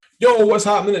Yo, what's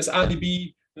happening? It's Andy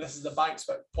B, and this is the Banks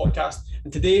podcast.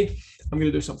 And today I'm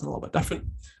going to do something a little bit different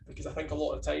because I think a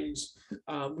lot of times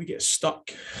we get stuck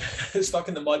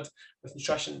in the mud with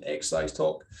nutrition, exercise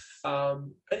talk.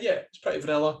 And yeah, it's pretty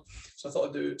vanilla. So I thought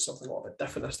I'd do something a little bit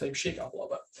different this time, shake it up a little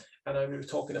bit. And I'm going to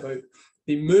be talking about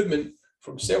the movement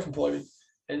from self-employment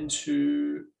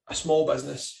into a small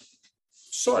business,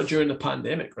 sort of during the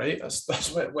pandemic, right?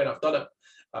 That's when I've done it.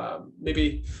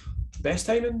 Maybe best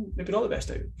timing, maybe not the best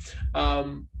timing.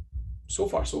 So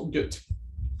far, so good.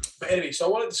 But anyway, so I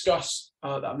want to discuss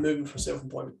that I'm moving from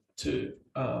self-employment to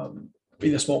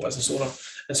being a small business owner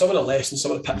and some of the lessons, some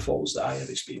of the pitfalls that I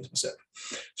have experienced myself.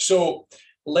 So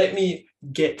let me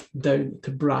get down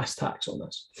to brass tacks on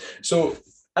this. So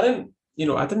I didn't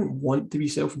want to be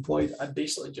self-employed. I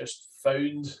basically just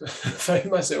found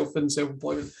myself in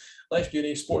self-employment. Left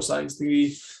uni, sports science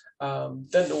degree,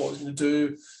 didn't know what I was going to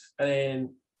do, and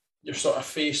then you're sort of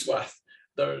faced with,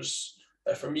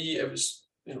 for me, it was,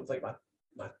 like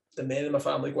the men in my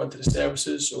family going to the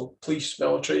services, so police,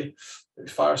 military,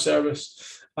 fire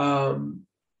service,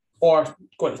 or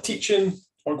going to teaching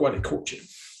or going to coaching.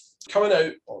 Coming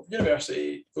out of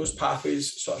university, those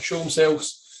pathways sort of show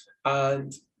themselves,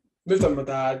 and moved on with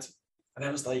my dad, and I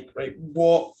was like, right,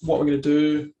 what am I going to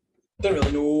do? Didn't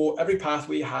really know. Every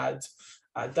pathway had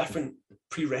different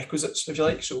prerequisites, if you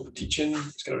like. So teaching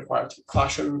is going to require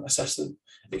classroom assistant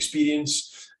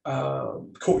experience.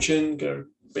 Coaching going to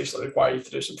basically require you to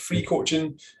do some free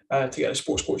coaching to get a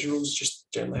sports coaching roles, just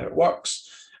generally how it works.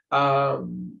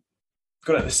 Going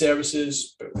into the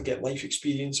services, but to get life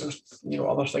experience or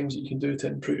other things that you can do to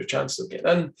improve your chances of getting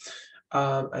in.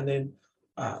 And then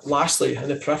lastly, in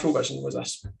the peripheral vision was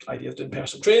this idea of doing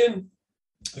personal training.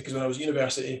 Because when I was at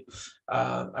university,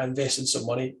 I invested some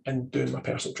money in doing my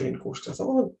personal training course because I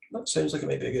thought, that sounds like it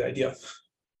might be a good idea.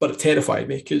 But it terrified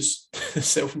me because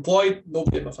self-employed,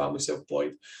 nobody in my family is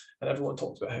self-employed, and everyone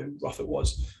talked about how rough it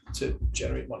was to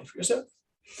generate money for yourself.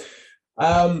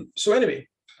 So anyway,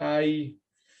 I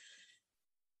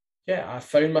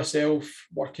found myself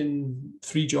working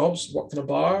 3 jobs, worked in a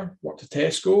bar, worked at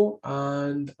Tesco,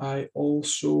 and I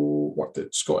also worked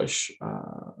at Scottish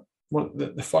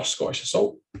the first Scottish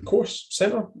Assault Course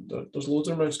Centre. There's loads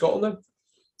of them around Scotland now.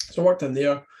 So I worked in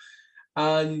there,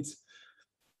 and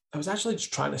I was actually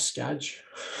just trying to scadge.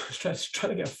 I was trying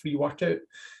to get a free workout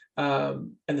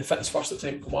in the Fitness First at the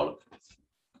time in Kilmarnock.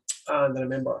 And I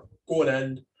remember going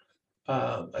in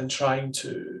and trying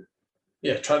to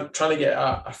get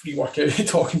a free workout,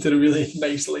 talking to the really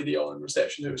nice lady on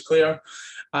reception who was Claire.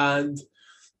 And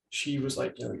she was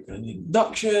like, you're going to need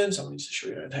induction, someone needs to show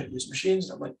you around how to use machines.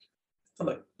 And I'm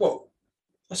like, whoa,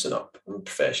 listen up. I'm a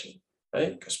professional,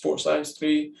 right? Got sports science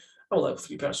degree. I'm a level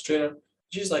 3 personal trainer.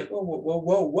 She's like,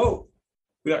 whoa.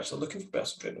 We're actually looking for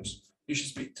personal trainers. You should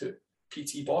speak to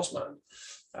PT boss man,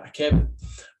 Kevin.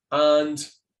 And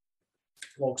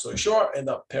long story short, ended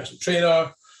up personal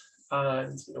trainer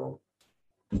and,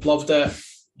 loved it.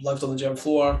 Lived on the gym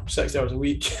floor 6 hours a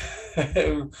week.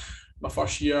 My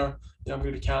first year, I'm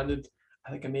going to be candid, I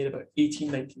think I made about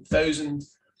 19,000.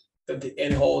 Didn't take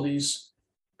any holidays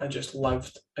and just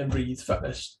lived and breathed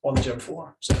fitness on the gym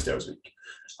floor 6 hours a week.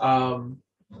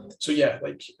 So yeah,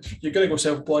 like if you're going to go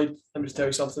self-employed, let me just tell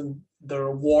you something. The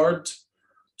reward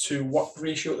to work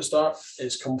ratio at the start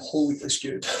is completely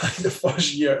skewed. The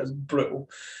first year is brutal.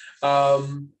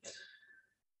 So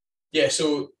I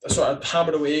sort of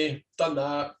hammered away, done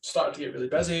that, started to get really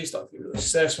busy, started to get really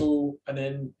successful, and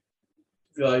then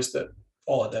realised that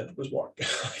all I did was work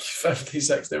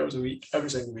 56 hours a week, every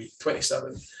single week,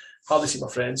 27. Hardly see my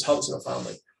friends, hardly see my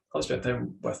family, hardly spend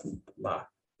time with my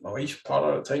wife,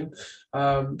 partner at the time,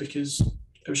 because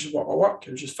it was just work,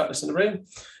 it was just fitness in the brain.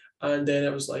 And then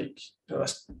it was like,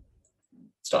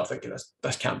 start thinking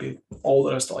this can't be all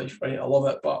there is to life, right? I love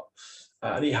it, but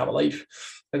I need to have a life.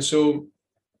 And so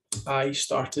I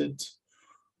started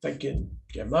thinking,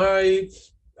 get married,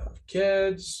 have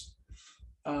kids.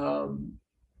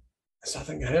 So I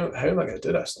think, how am I going to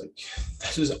do this? Like,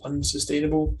 this is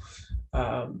unsustainable.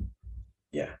 Can't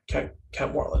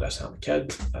work like this, have a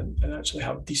kid and actually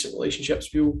have decent relationships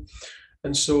with people.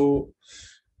 And so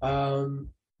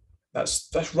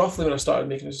that's roughly when I started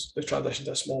making the transition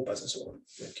to a small business owner.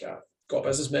 I got a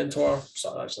business mentor,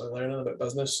 started actually learning about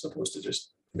business, as opposed to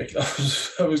just making up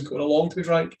as I was going along, to be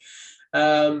frank.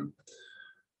 And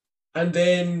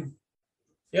then,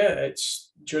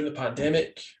 it's during the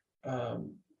pandemic,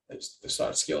 it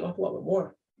started scaling up a little bit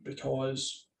more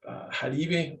because I had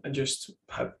eBay and just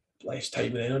had less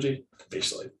time and energy to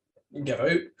basically give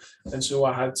out. And so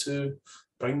I had to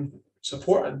bring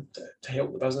support in to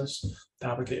help the business to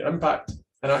have a greater impact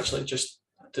and actually just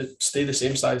to stay the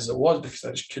same size as it was because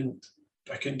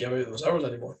I couldn't give out those hours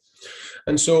anymore.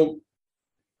 And so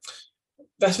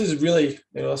this is really,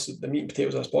 this is the meat and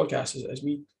potatoes of this podcast is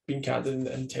me being candid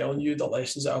and telling you the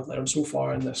lessons that I've learned so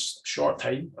far in this short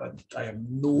time. I am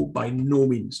by no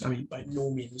means an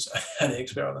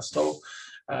expert on this at all.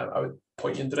 I would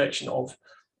point you in the direction of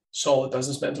solid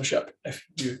business mentorship if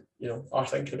you are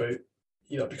thinking about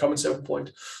either becoming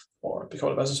self-employed or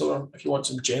becoming a business owner. If you want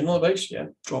some general advice,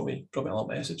 drop me a little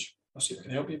message. I'll see if I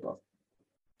can help you. But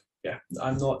yeah,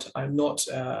 I'm not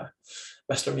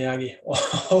Mr. Miyagi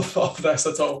of this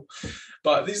at all.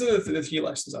 But these are the three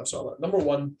lessons I've saw. Number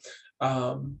one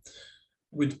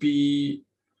would be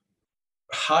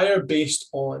hire based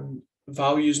on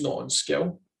values, not on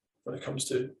skill, when it comes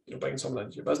to bringing someone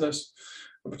into your business.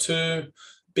 Number two,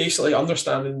 basically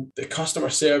understanding the customer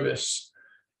service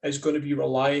is going to be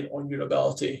relying on your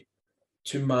ability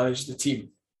to manage the team,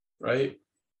 right?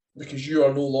 Because you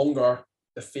are no longer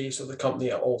the face of the company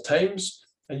at all times,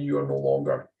 and you are no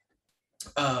longer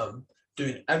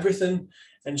doing everything.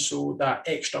 And so that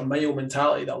extra mile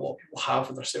mentality that a lot of people have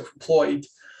when they're self-employed,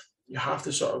 you have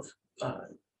to sort of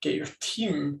get your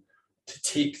team to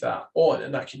take that on,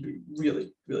 and that can be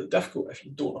really, really difficult if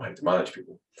you don't know how to manage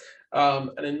people.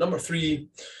 And then number three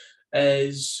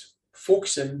is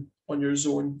focusing on your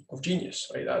zone of genius,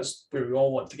 right? That's where we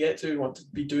all want to get to. We want to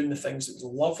be doing the things that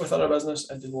we love within our business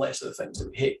and doing less of the things that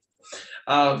we hate.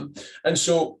 And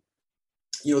so,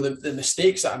 the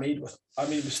mistakes that I made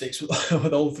mistakes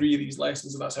with all three of these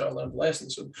lessons, and that's how I learned the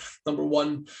lessons. So number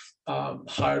one,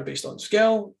 hire based on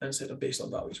skill instead of based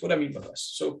on values. What do I mean by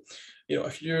this? So,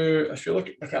 if you're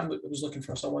looking, like I was looking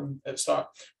for someone at the start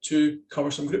to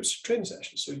cover some groups training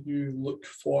sessions. So you look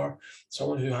for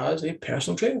someone who has a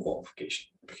personal training qualification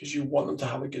because you want them to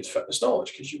have a good fitness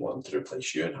knowledge, because you want them to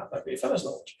replace you and have that great fitness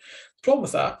knowledge. The problem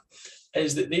with that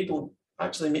is that they don't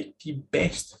actually make the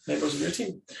best members of your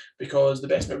team, because the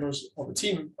best members of the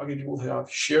team are going to be people who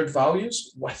have shared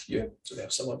values with you. So they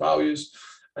have similar values.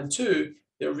 And two,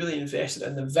 they're really invested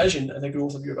in the vision and the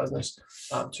growth of your business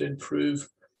to improve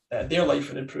their life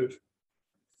and improve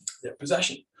their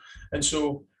position. And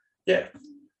so,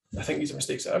 I think these are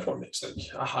mistakes that everyone makes. Like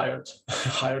I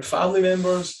hired family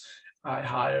members. I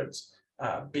hired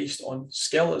based on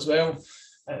skill as well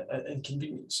and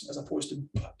convenience, as opposed to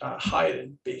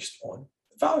hiring based on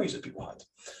values that people had,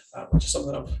 which is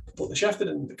something I've completely shifted,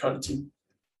 and the current team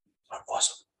are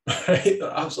awesome. Right? They're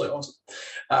absolutely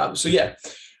awesome.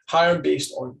 Hiring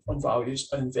based on values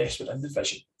and investment and the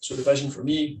vision. So the vision for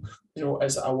me,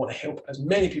 is that I want to help as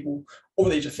many people over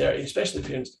the age of 30, especially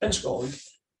parents in Scotland,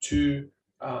 to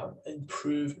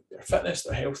improve their fitness,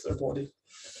 their health, their body,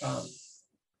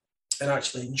 and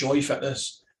actually enjoy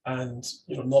fitness and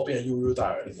not be a yo-yo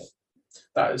diet anymore.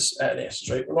 That is in essence,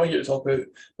 right? We're not here to talk about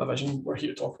my vision. We're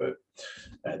here to talk about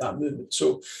that movement.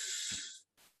 So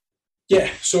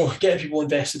getting people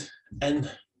invested in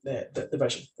the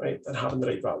vision, right, and having the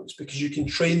right values, because you can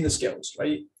train the skills,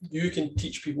 right? You can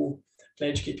teach people and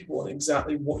educate people on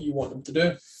exactly what you want them to do,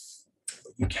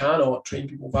 but you cannot train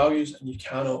people values, and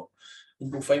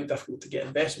you'll find it difficult to get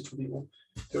investment from people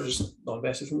who are just not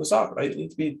invested from the start, right? There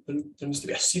needs to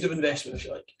be a seed of investment, if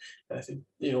you like. And if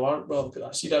they aren't willing to put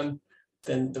that seed in,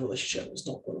 then the relationship is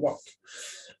not going to work.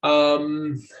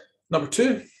 Number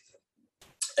two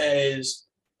is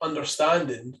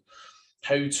understanding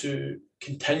how to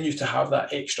continue to have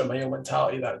that extra mile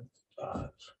mentality, that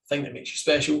thing that makes you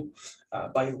special,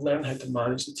 by learning how to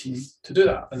manage the team to do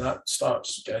that. And that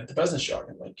starts getting into business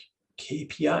jargon like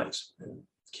KPIs.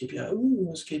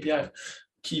 What's KPI?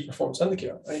 Key performance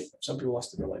indicator, right? Some people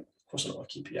listen to me like, of course I know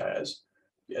what a KPI is,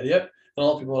 you idiot. And a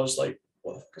lot of people are just like,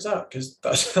 what the fuck is that? Because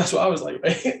that's what I was like,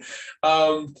 right?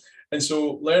 And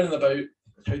so learning about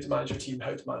how to manage your team,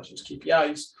 how to manage those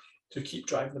KPIs to keep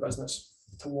driving the business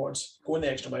towards going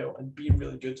the extra mile and being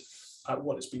really good at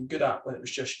what it's been good at when it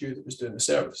was just you that was doing the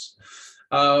service.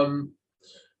 And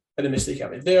the mistake I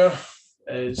made there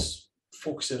is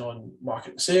focusing on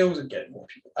marketing sales and getting more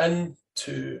people in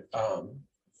to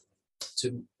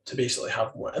basically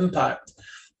have more impact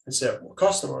and serve more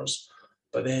customers,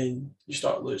 but then you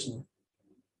start losing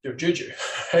your juju,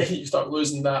 right? You start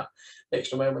losing that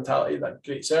extra mile mentality, that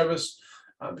great service,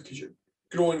 because you're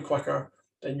growing quicker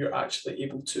than you're actually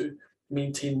able to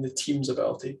maintain the team's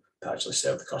ability to actually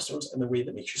serve the customers in the way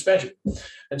that makes you special.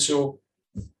 And so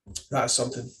that's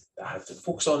something that I had to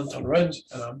focus on and turn around,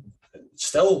 and I'm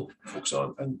still focus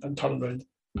on and turn around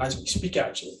as we speak,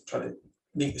 actually trying to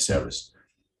make the service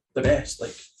the best.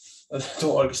 Like, I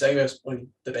don't want to be saying this, like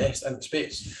the best in the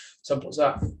space. Simple as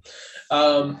that.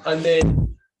 And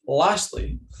then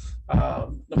lastly,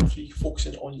 number 3,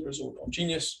 focusing on your zone of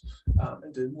genius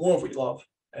and doing more of what you love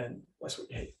and less what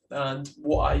you hate. And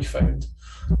what I found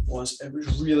was it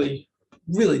was really,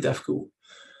 really difficult,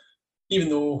 even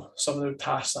though some of the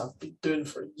tasks I've been doing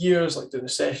for years, like doing the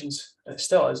sessions, and it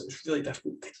still is, it's really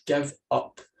difficult to give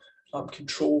up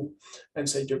control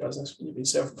inside your business when you've been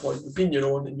self-employed, you've been your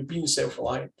own, and you've been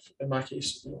self-reliant. In my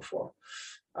case, for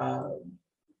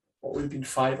what would have been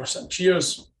 5 or 6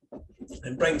 years,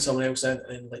 and bringing someone else in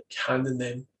and like handing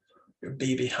them your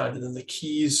baby, handing them the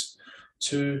keys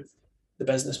to the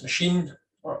business machine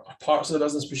or parts of the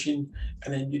business machine,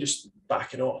 and then you just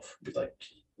backing off, be like,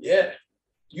 yeah,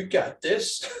 you got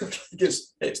this.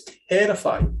 It's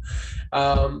terrifying.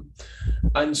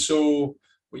 And so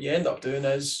what you end up doing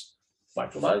is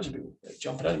micromanaging people, like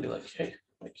jumping in and be like, hey,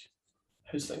 like,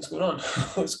 how's things going on?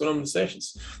 What's going on in the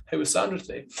sessions? How was Sandra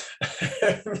today?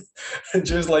 And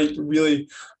just like really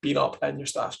being up in your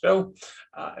staff's bill,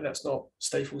 and that's not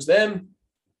stifles them,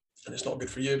 and it's not good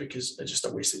for you because it's just a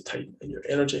waste of time and your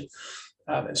energy.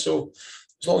 And so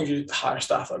as long as you hire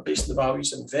staff that are based on the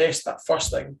values, invest, that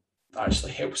first thing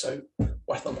actually helps out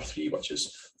with number 3, which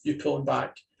is you pulling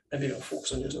back and being able to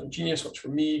focus on your zone of genius, which for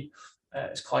me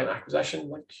is client acquisition.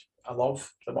 Like, I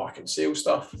love the market and sales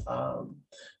stuff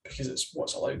because it's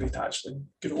what's allowed me to actually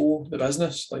grow the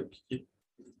business. Like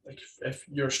if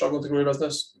you're struggling to grow your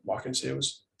business, marketing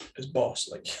sales is boss.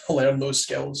 Like, learn those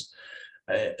skills,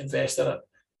 invest in it.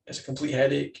 It's a complete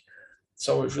headache.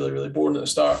 So it's really, really boring at the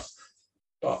start,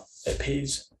 but it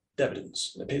pays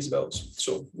dividends and it pays the bills.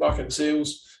 So marketing and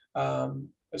sales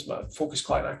is my focus,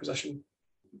 client acquisition,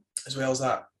 as well as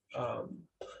that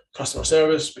customer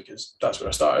service, because that's where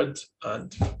I started,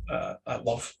 and I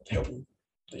love helping.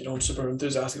 I'm super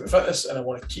enthusiastic about fitness, and I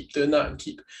want to keep doing that and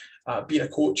keep being a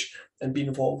coach and being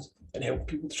involved and helping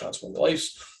people to transform their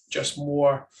lives. Just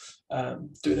more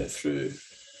doing it through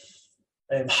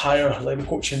higher level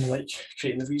coaching, like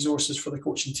creating the resources for the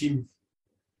coaching team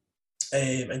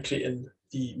and creating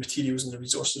the materials and the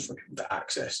resources for people to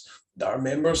access that are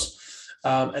members.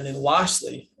 And then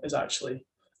lastly is actually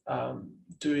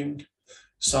doing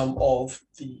some of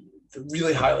the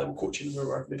really high level coaching where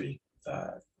we're maybe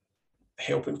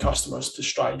helping customers to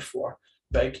strive for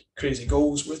big, crazy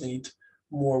goals where they need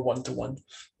more one-to-one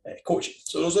coaching.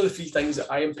 So those are the 3 things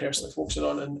that I am personally focusing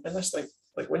on. And this thing,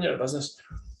 like when you're in a business,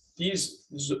 this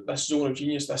zone of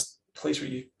genius, this place where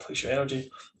you place your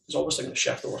energy is obviously going to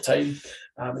shift over time.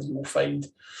 And you will find,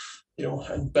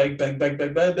 in big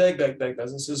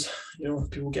businesses,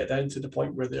 people get down to the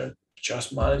point where they're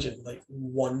just managing like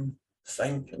one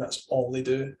thing and that's all they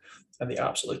do, and they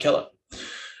absolutely kill it.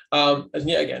 And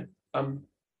yet again, I'm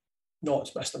not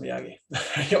Mr. Miyagi.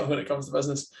 When it comes to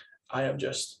business, I am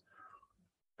just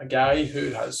a guy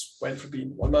who has went from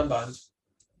being one-man band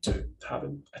to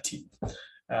having a team.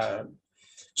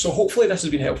 So hopefully this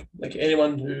has been helpful. Like,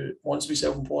 anyone who wants to be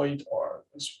self-employed or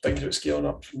is thinking about scaling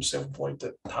up from self-employed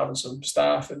to having some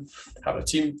staff and having a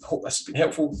team, I hope this has been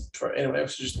helpful. For anyone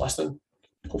else who's just listening,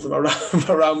 hopefully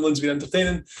my rambling's been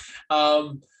entertaining.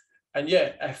 And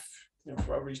yeah, if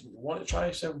for whatever reason you want to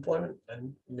try self-employment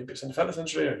and maybe it's in the fitness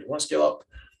industry or you want to scale up,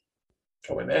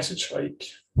 drop me a message. Like,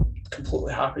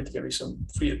 completely happy to give you some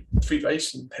free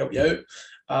advice and help you out.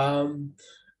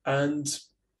 And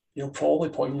probably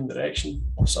point you in the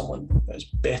direction of someone that is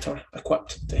better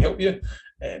equipped to help you,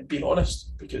 and being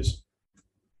honest, because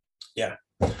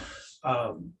but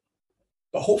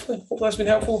hopefully that's been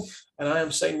helpful, and I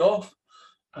am signing off,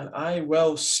 and I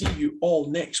will see you all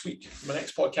next week. My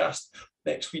next podcast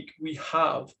next week, we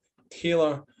have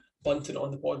Taylor Bunton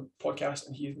on the podcast,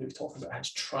 and he's going to be talking about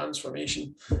his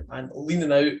transformation and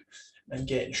leaning out and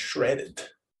getting shredded.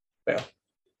 Well,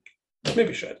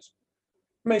 maybe shredded.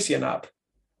 Might see a nap.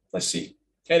 Let's see.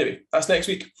 Anyway, that's next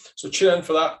week. So tune in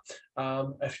for that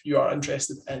if you are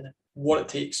interested in what it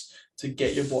takes to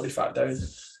get your body fat down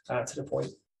to the point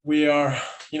where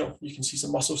you can see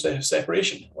some muscle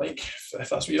separation. Like, if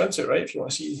that's what you're into, right? If you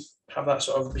want to have that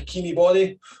sort of bikini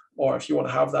body, or if you want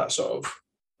to have that sort of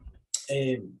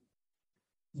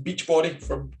beach body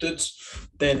for dudes,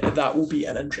 then that will be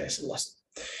an interesting listen.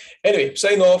 Anyway,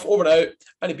 signing off, over and out.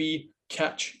 Annie B,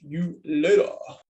 catch you later.